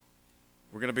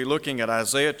We're going to be looking at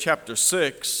Isaiah chapter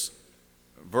 6,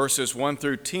 verses 1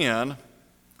 through 10,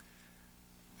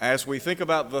 as we think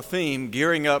about the theme,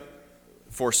 gearing up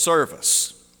for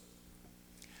service.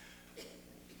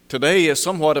 Today is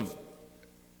somewhat of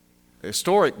a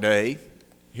historic day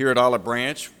here at Olive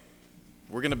Branch.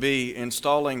 We're going to be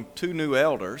installing 2 new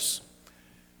elders,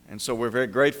 and so we're very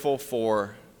grateful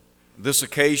for this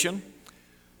occasion.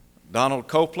 Donald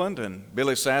Copeland and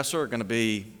Billy Sasser are going to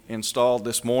be installed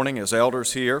this morning as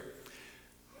elders here.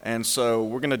 And so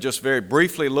we're going to just very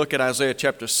briefly look at Isaiah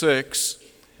chapter 6,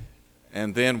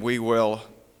 and then we will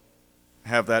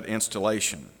have that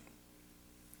installation.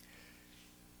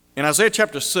 In Isaiah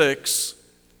chapter 6,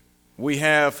 we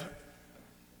have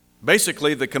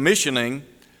basically the commissioning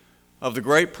of the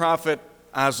great prophet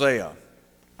Isaiah.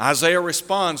 Isaiah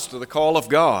responds to the call of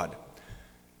God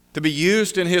to be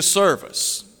used in his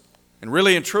service. And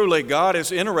really and truly, God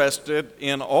is interested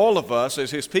in all of us as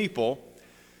His people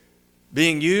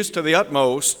being used to the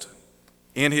utmost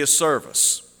in His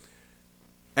service.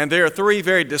 And there are 3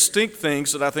 very distinct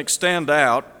things that I think stand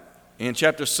out in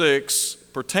chapter 6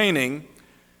 pertaining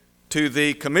to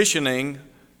the commissioning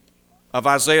of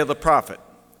Isaiah the prophet.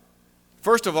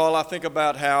 First of all, I think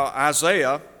about how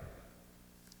Isaiah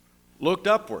looked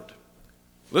upward.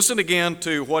 Listen again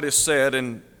to what is said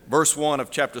in verse 1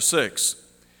 of chapter 6.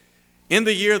 In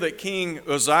the year that King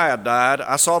Uzziah died,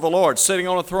 I saw the Lord sitting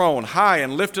on a throne, high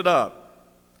and lifted up.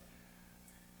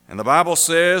 And the Bible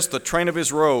says the train of his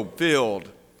robe filled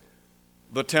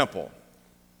the temple.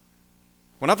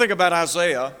 When I think about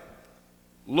Isaiah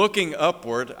looking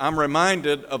upward, I'm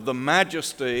reminded of the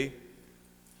majesty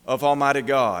of Almighty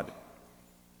God.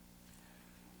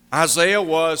 Isaiah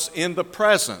was in the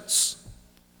presence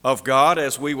of God,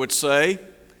 as we would say.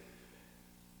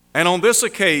 And on this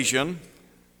occasion,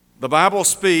 the Bible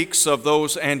speaks of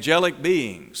those angelic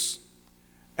beings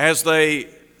as they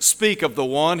speak of the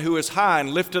one who is high and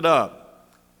lifted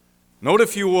up. Note,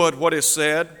 if you would, what is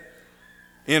said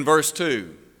in verse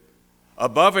 2.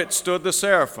 Above it stood the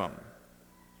seraphim,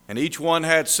 and each one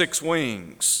had 6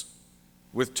 wings.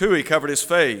 With 2 he covered his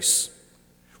face,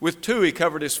 with 2 he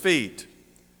covered his feet,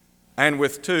 and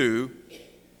with 2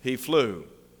 he flew.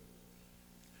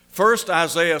 First,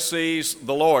 Isaiah sees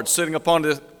the Lord sitting upon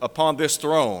this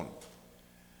throne.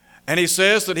 And he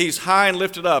says that he's high and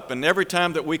lifted up. And every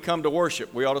time that we come to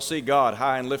worship, we ought to see God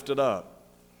high and lifted up.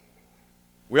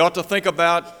 We ought to think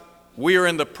about we are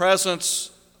in the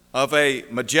presence of a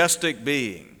majestic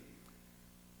being.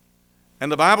 And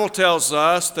the Bible tells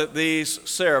us that these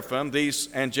seraphim,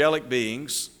 these angelic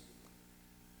beings,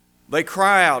 they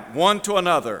cry out one to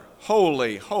another,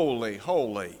 "Holy, holy,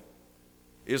 holy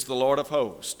is the Lord of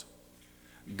hosts."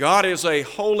 God is a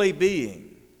holy being.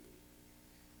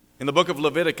 In the book of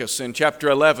Leviticus, in chapter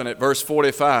 11, at verse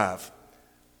 45,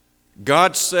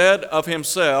 God said of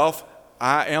himself,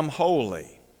 "I am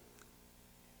holy."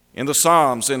 In the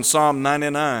Psalms, in Psalm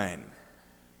 99,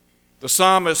 the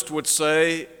psalmist would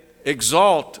say,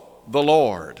 "Exalt the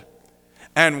Lord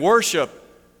and worship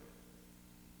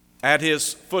at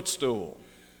his footstool."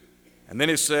 And then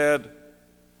he said,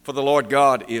 "For the Lord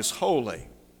God is holy."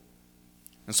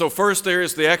 And so first there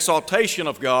is the exaltation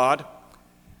of God,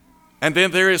 and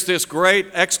then there is this great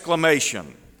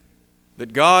exclamation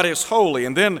that God is holy.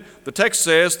 And then the text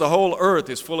says the whole earth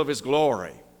is full of His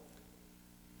glory.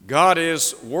 God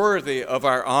is worthy of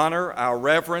our honor, our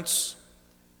reverence.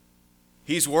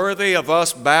 He's worthy of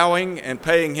us bowing and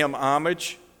paying Him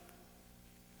homage.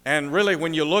 And really,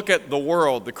 when you look at the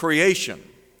world, the creation,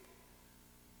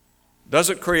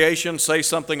 doesn't creation say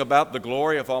something about the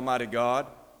glory of Almighty God?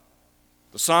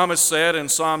 The psalmist said in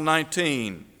Psalm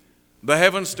 19, "The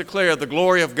heavens declare the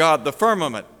glory of God. The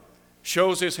firmament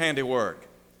shows His handiwork."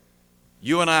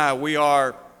 You and I, we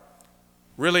are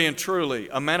really and truly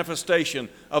a manifestation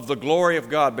of the glory of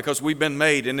God because we've been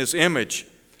made in His image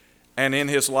and in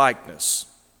His likeness.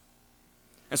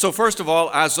 And so first of all,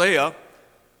 Isaiah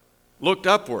looked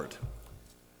upward.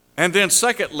 And then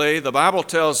secondly, the Bible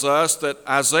tells us that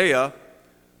Isaiah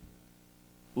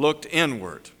looked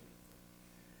inward.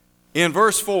 In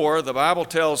verse 4, the Bible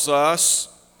tells us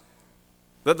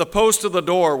that the posts of the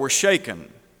door were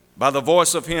shaken by the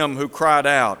voice of him who cried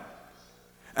out,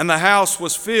 and the house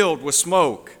was filled with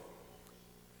smoke.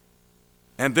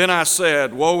 And then I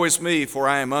said, "Woe is me, for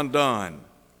I am undone,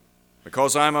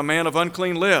 because I am a man of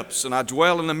unclean lips, and I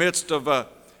dwell in the midst of a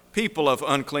people of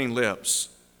unclean lips.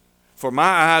 For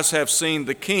my eyes have seen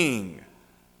the King,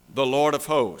 the Lord of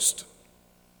hosts."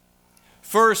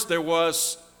 First, there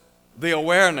was the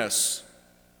awareness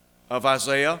of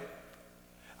Isaiah.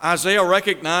 Isaiah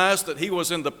recognized that he was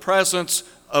in the presence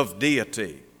of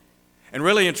deity. And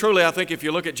really and truly, I think if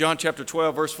you look at John chapter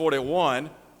 12, verse 41,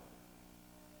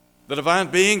 the divine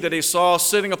being that he saw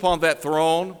sitting upon that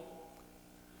throne,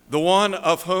 the one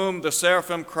of whom the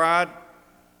seraphim cried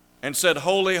and said,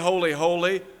 "Holy, holy,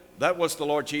 holy," that was the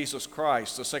Lord Jesus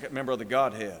Christ, the second member of the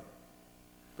Godhead.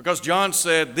 Because John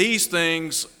said these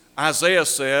things Isaiah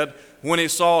said when he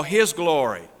saw his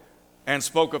glory and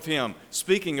spoke of him,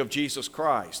 speaking of Jesus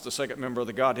Christ, the second member of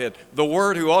the Godhead, the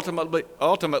Word who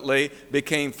ultimately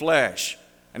became flesh,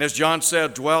 and as John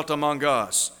said, dwelt among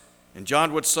us. And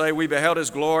John would say, we beheld his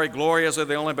glory, glory as of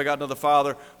the only begotten of the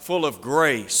Father, full of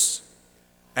grace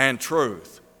and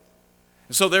truth.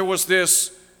 And so there was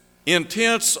this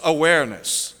intense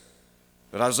awareness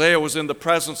that Isaiah was in the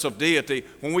presence of deity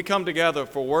when we come together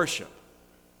for worship.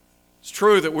 It's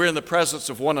true that we're in the presence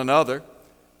of one another.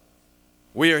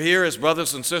 We are here as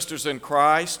brothers and sisters in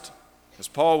Christ, as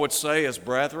Paul would say, as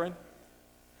brethren.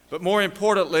 But more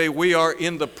importantly, we are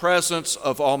in the presence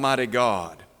of Almighty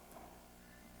God.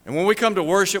 And when we come to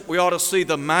worship, we ought to see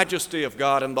the majesty of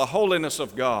God and the holiness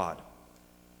of God.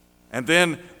 And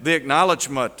then the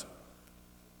acknowledgement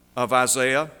of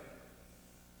Isaiah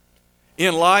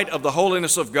in light of the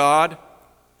holiness of God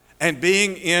and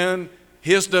being in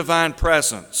His divine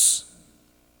presence.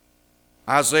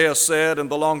 Isaiah said in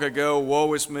the long ago,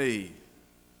 "Woe is me,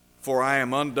 for I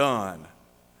am undone.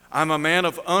 I'm a man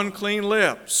of unclean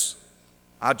lips.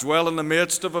 I dwell in the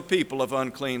midst of a people of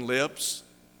unclean lips."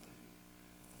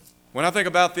 When I think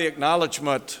about the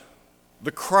acknowledgement,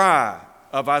 the cry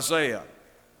of Isaiah,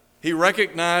 he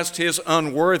recognized his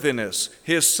unworthiness,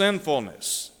 his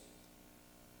sinfulness.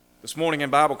 This morning in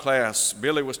Bible class,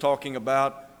 Billy was talking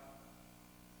about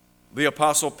the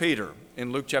Apostle Peter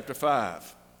in Luke chapter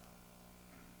 5.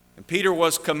 And Peter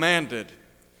was commanded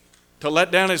to let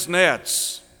down his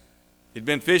nets. He'd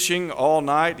been fishing all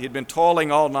night. He'd been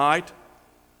toiling all night.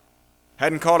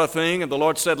 Hadn't caught a thing, and the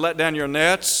Lord said, "Let down your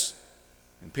nets."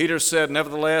 And Peter said,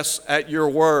 "Nevertheless, at your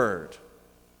word."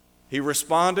 He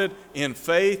responded in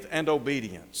faith and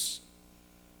obedience.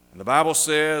 And the Bible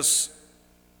says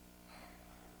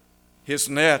his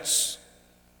nets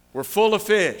were full of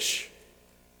fish.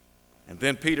 And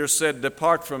then Peter said,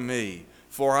 "Depart from me,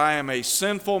 for I am a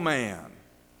sinful man,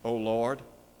 O Lord."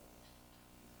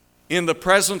 In the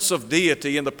presence of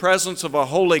deity, in the presence of a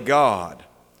holy God,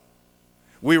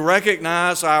 we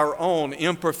recognize our own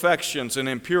imperfections and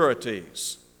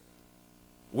impurities.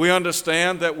 We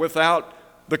understand that without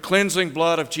the cleansing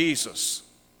blood of Jesus,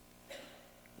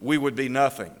 we would be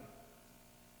nothing.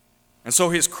 And so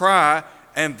his cry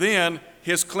and then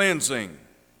his cleansing.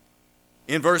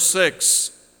 In verse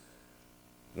 6,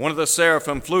 one of the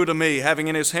seraphim flew to me, having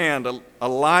in his hand a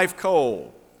live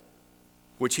coal,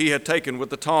 which he had taken with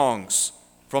the tongs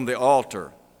from the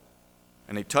altar.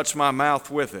 And he touched my mouth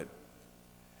with it,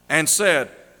 and said,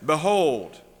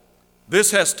 "Behold,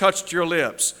 this has touched your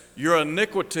lips. Your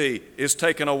iniquity is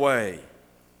taken away,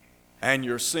 and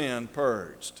your sin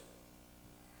purged."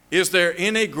 Is there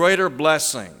any greater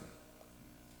blessing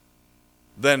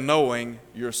than knowing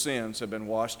your sins have been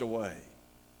washed away?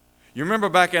 You remember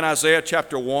back in Isaiah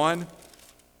chapter 1?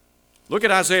 Look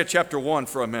at Isaiah chapter 1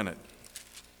 for a minute.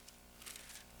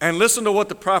 And listen to what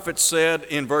the prophet said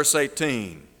in verse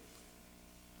 18.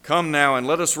 "Come now and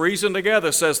let us reason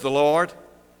together, says the Lord.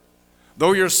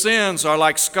 Though your sins are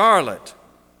like scarlet,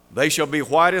 they shall be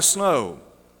white as snow.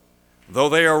 Though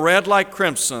they are red like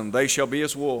crimson, they shall be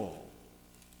as wool."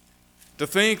 To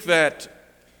think that,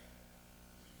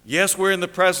 yes, we're in the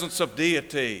presence of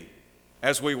deity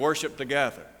as we worship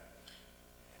together.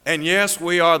 And yes,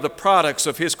 we are the products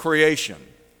of His creation.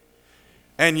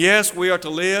 And yes, we are to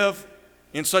live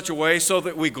in such a way so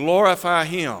that we glorify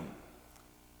Him.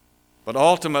 But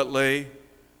ultimately,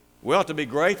 we ought to be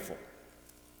grateful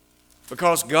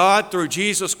because God, through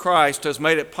Jesus Christ, has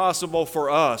made it possible for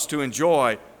us to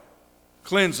enjoy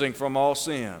cleansing from all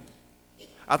sin.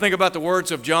 I think about the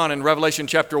words of John in Revelation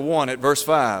chapter 1 at verse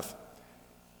 5,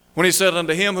 when he said,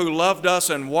 "Unto him who loved us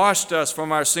and washed us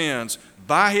from our sins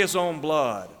by his own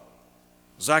blood."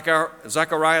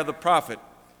 Zechariah the prophet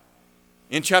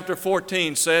in chapter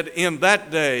 14 said, "In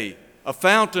that day a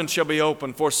fountain shall be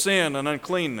opened for sin and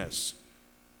uncleanness."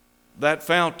 That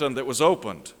fountain that was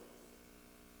opened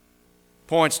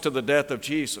points to the death of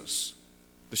Jesus,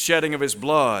 the shedding of His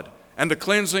blood, and the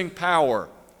cleansing power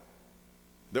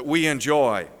that we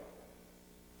enjoy.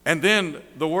 And then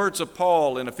the words of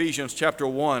Paul in Ephesians chapter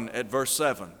 1 at verse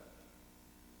 7,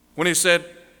 when he said,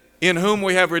 "In whom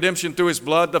we have redemption through His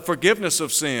blood, the forgiveness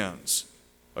of sins,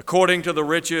 according to the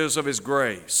riches of His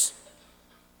grace."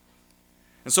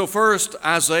 And so first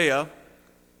Isaiah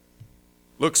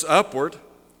looks upward,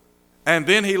 and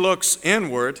then he looks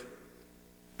inward,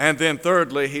 And then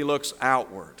thirdly, he looks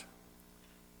outward.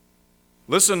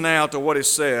 Listen now to what is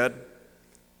said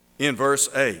in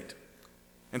verse 8.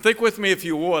 And think with me, if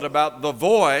you would, about the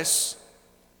voice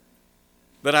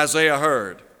that Isaiah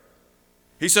heard.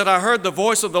 He said, I heard the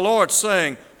voice of the Lord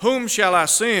saying, whom shall I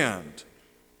send?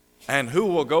 And who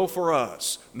will go for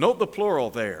us? Note the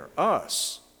plural there,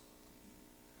 us.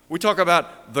 We talk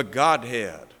about the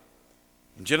Godhead.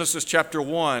 In Genesis chapter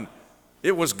 1,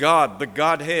 it was God, the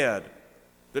Godhead,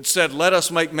 that said, let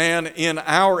us make man in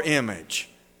our image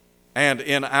and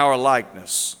in our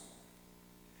likeness.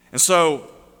 And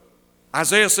so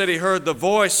Isaiah said he heard the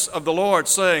voice of the Lord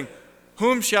saying,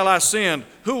 whom shall I send?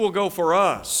 Who will go for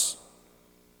us?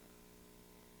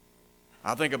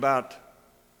 I think about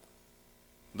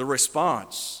the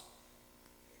response.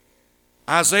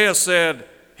 Isaiah said,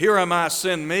 here am I,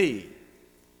 send me.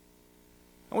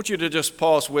 I want you to just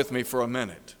pause with me for a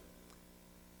minute.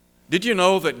 Did you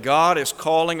know that God is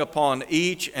calling upon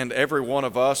each and every one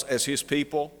of us as His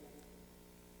people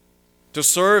to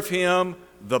serve Him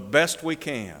the best we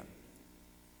can?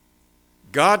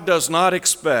 God does not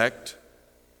expect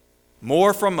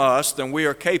more from us than we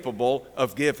are capable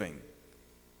of giving.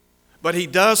 But He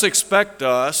does expect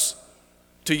us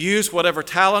to use whatever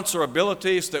talents or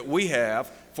abilities that we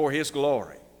have for His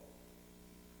glory.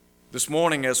 This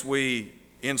morning, as we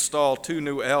install 2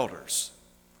 new elders,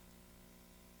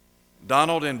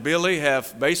 Donald and Billy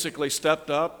have basically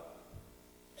stepped up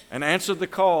and answered the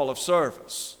call of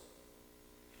service.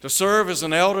 To serve as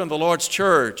an elder in the Lord's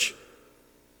church,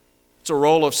 it's a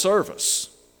role of service.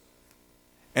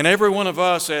 And every one of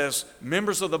us as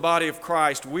members of the body of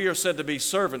Christ, we are said to be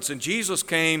servants. And Jesus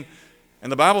came,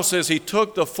 and the Bible says He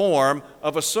took the form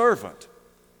of a servant,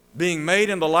 being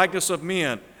made in the likeness of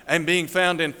men, and being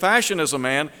found in fashion as a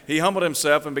man, He humbled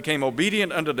Himself and became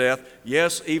obedient unto death,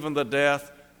 yes, even the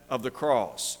death of the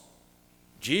cross.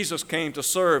 Jesus came to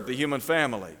serve the human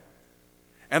family.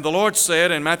 And the Lord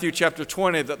said in Matthew chapter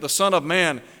 20 that the Son of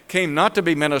Man came not to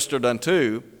be ministered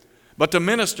unto, but to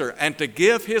minister and to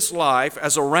give His life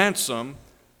as a ransom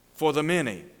for the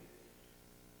many.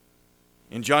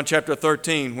 In John chapter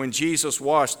 13, when Jesus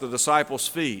washed the disciples'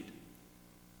 feet,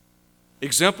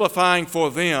 exemplifying for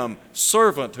them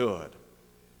servanthood,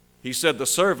 He said the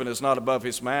servant is not above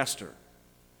his master.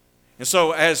 And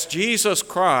so as Jesus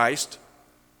Christ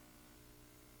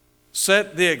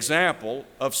set the example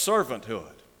of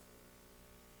servanthood,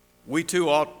 we too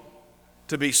ought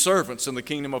to be servants in the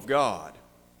kingdom of God.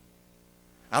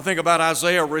 I think about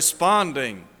Isaiah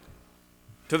responding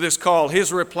to this call.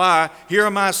 His reply, here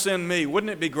am I, send me.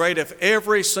 Wouldn't it be great if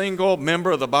every single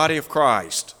member of the body of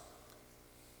Christ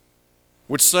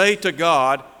would say to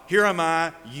God, here am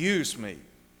I, use me.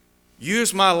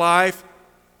 Use my life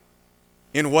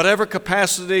in whatever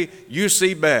capacity you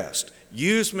see best.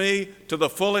 Use me to the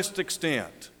fullest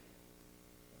extent.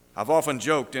 I've often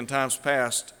joked in times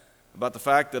past about the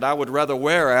fact that I would rather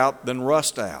wear out than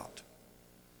rust out.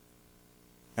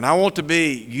 And I want to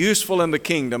be useful in the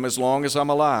kingdom as long as I'm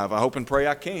alive. I hope and pray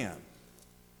I can.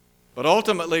 But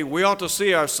ultimately, we ought to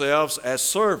see ourselves as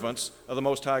servants of the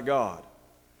Most High God.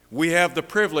 We have the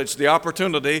privilege, the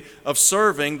opportunity of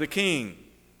serving the King.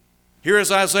 Here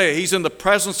is Isaiah. He's in the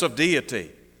presence of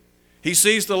deity. He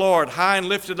sees the Lord high and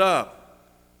lifted up.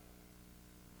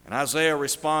 And Isaiah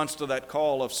responds to that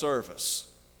call of service.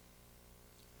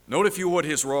 Note, if you would,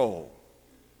 his role.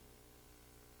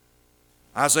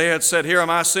 Isaiah had said, here am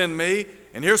I, send me.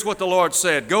 And here's what the Lord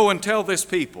said, go and tell this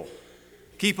people.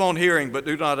 Keep on hearing, but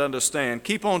do not understand.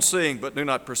 Keep on seeing, but do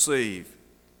not perceive.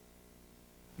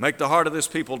 Make the heart of this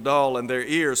people dull and their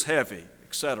ears heavy,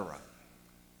 etc.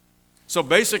 So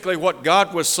basically what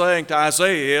God was saying to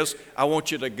Isaiah is, I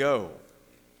want you to go.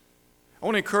 I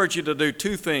want to encourage you to do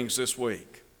 2 things this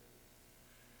week.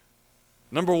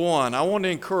 Number 1, I want to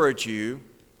encourage you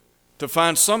to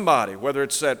find somebody, whether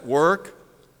it's at work,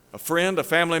 a friend, a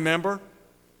family member,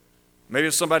 maybe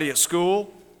it's somebody at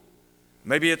school,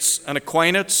 maybe it's an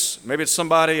acquaintance, maybe it's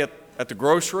somebody at the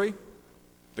grocery,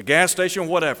 the gas station,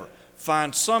 whatever.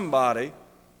 Find somebody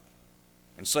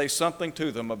and say something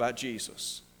to them about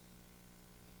Jesus.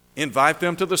 Invite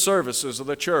them to the services of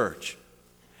the church.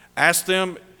 Ask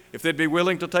them if they'd be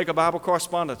willing to take a Bible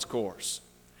correspondence course.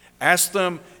 Ask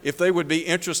them if they would be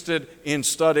interested in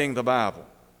studying the Bible.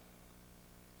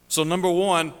 So number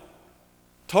 1,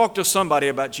 talk to somebody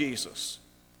about Jesus.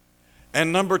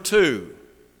 And number 2,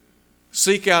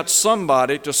 seek out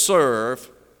somebody to serve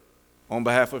on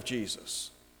behalf of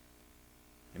Jesus.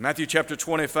 In Matthew chapter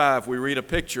 25, we read a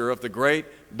picture of the great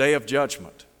day of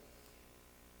judgment.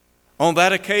 On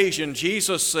that occasion,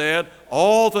 Jesus said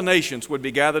all the nations would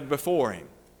be gathered before Him.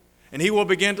 And he will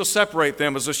begin to separate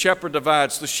them as a shepherd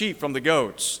divides the sheep from the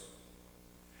goats.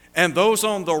 And those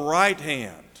on the right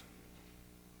hand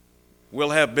will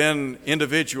have been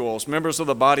individuals, members of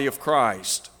the body of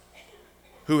Christ,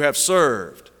 who have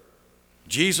served.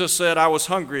 Jesus said, I was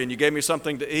hungry and you gave me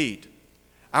something to eat.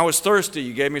 I was thirsty,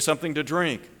 you gave me something to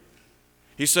drink.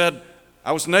 He said,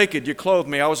 I was naked, you clothed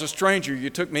me. I was a stranger, you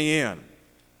took me in.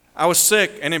 I was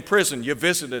sick and in prison, you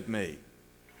visited me.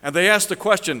 And they asked the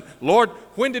question, Lord,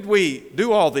 when did we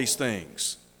do all these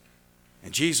things?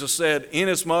 And Jesus said,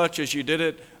 inasmuch as you did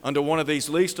it unto one of these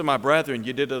least of my brethren,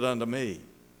 you did it unto me.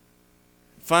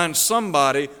 Find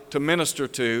somebody to minister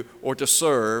to or to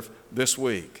serve this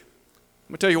week.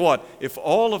 Let me tell you what, if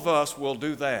all of us will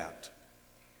do that,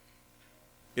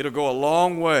 it'll go a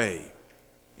long way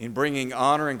in bringing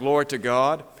honor and glory to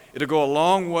God. It'll go a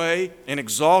long way in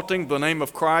exalting the name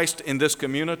of Christ in this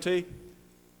community.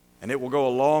 And it will go a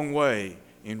long way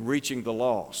in reaching the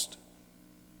lost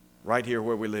right here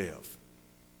where we live.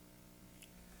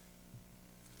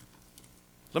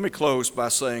 Let me close by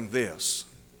saying this.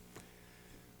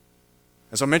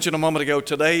 As I mentioned a moment ago,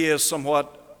 today is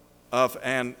somewhat of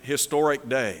an historic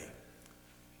day.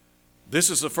 This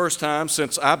is the first time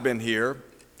since I've been here,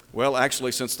 well,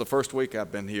 actually since the first week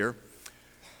I've been here,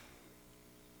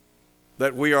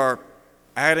 that we are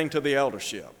adding to the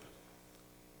eldership.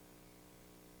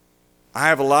 I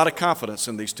have a lot of confidence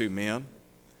in these two men,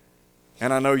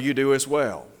 and I know you do as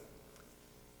well.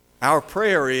 Our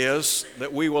prayer is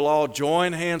that we will all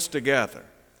join hands together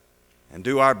and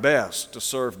do our best to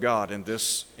serve God in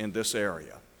this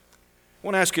area. I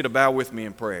want to ask you to bow with me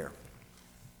in prayer.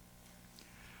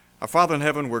 Our Father in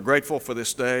heaven, we're grateful for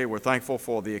this day. We're thankful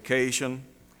for the occasion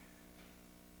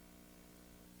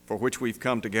for which we've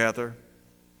come together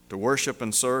to worship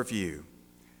and serve you.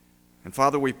 And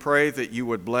Father, we pray that you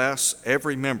would bless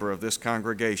every member of this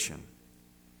congregation.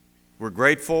 We're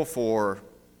grateful for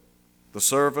the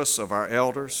service of our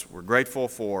elders. We're grateful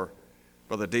for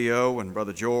Brother Dio and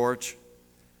Brother George.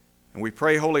 And we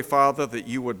pray, Holy Father, that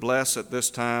you would bless at this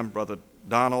time Brother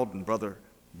Donald and Brother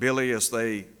Billy as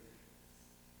they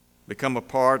become a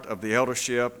part of the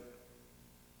eldership.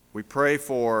 We pray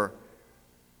for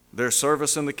their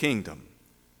service in the kingdom.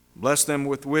 Bless them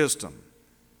with wisdom.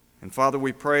 And Father,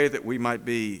 we pray that we might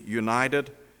be united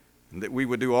and that we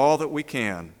would do all that we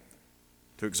can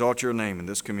to exalt your name in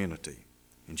this community.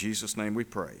 In Jesus' name we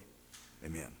pray.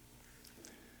 Amen.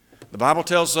 The Bible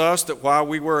tells us that while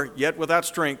we were yet without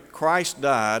strength, Christ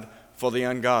died for the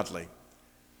ungodly.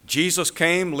 Jesus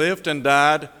came, lived, and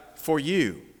died for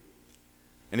you.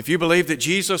 And if you believe that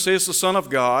Jesus is the Son of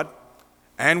God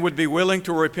and would be willing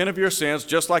to repent of your sins,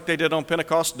 just like they did on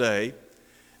Pentecost Day,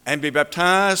 and be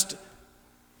baptized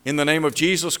in the name of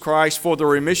Jesus Christ for the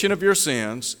remission of your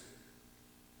sins,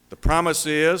 the promise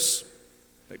is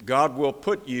that God will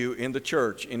put you in the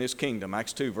church in his kingdom,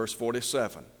 Acts 2, verse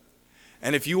 47.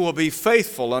 And if you will be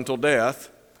faithful until death,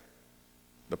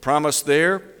 the promise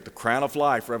there, the crown of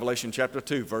life, Revelation chapter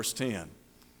 2, verse 10.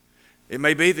 It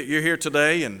may be that you're here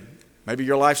today and maybe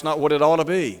your life's not what it ought to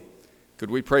be.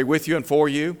 Could we pray with you and for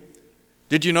you?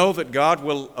 Did you know that God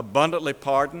will abundantly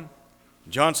pardon?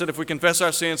 John said if we confess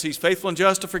our sins, he's faithful and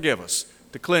just to forgive us,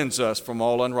 to cleanse us from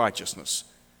all unrighteousness.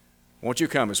 Won't you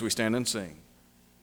come as we stand and sing?